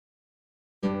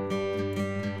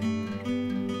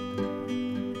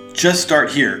Just Start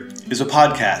Here is a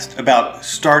podcast about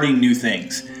starting new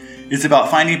things. It's about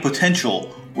finding potential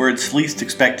where it's least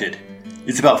expected.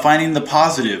 It's about finding the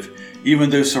positive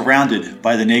even though surrounded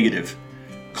by the negative.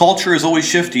 Culture is always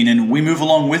shifting and we move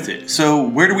along with it. So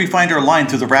where do we find our line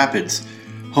through the rapids?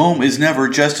 Home is never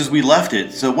just as we left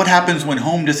it. So what happens when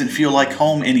home doesn't feel like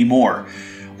home anymore?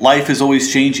 Life is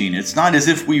always changing. It's not as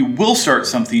if we will start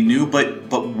something new, but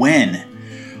when?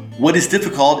 What is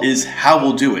difficult is how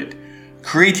we'll do it.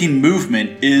 Creating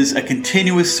movement is a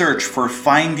continuous search for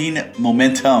finding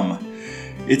momentum.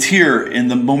 It's here in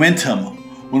the momentum,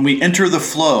 when we enter the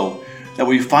flow, that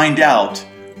we find out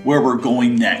where we're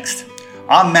going next.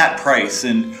 I'm Matt Price,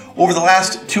 and over the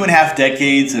last 2.5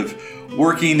 decades of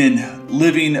working and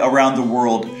living around the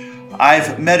world,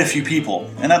 I've met a few people,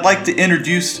 and I'd like to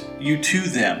introduce you to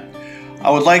them.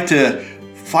 I would like to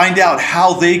find out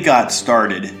how they got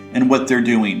started and what they're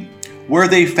doing, where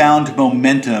they found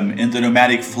momentum in the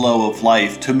nomadic flow of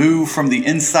life to move from the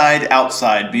inside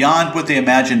outside, beyond what they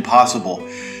imagined possible.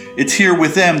 It's here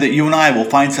with them that you and I will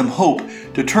find some hope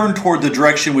to turn toward the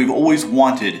direction we've always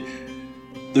wanted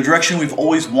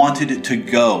to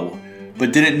go,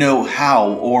 but didn't know how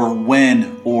or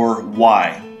when or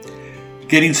why.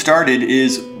 Getting started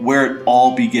is where it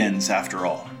all begins, after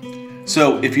all.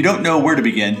 So if you don't know where to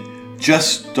begin,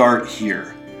 just start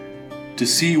here to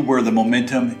see where the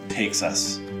momentum takes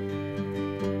us.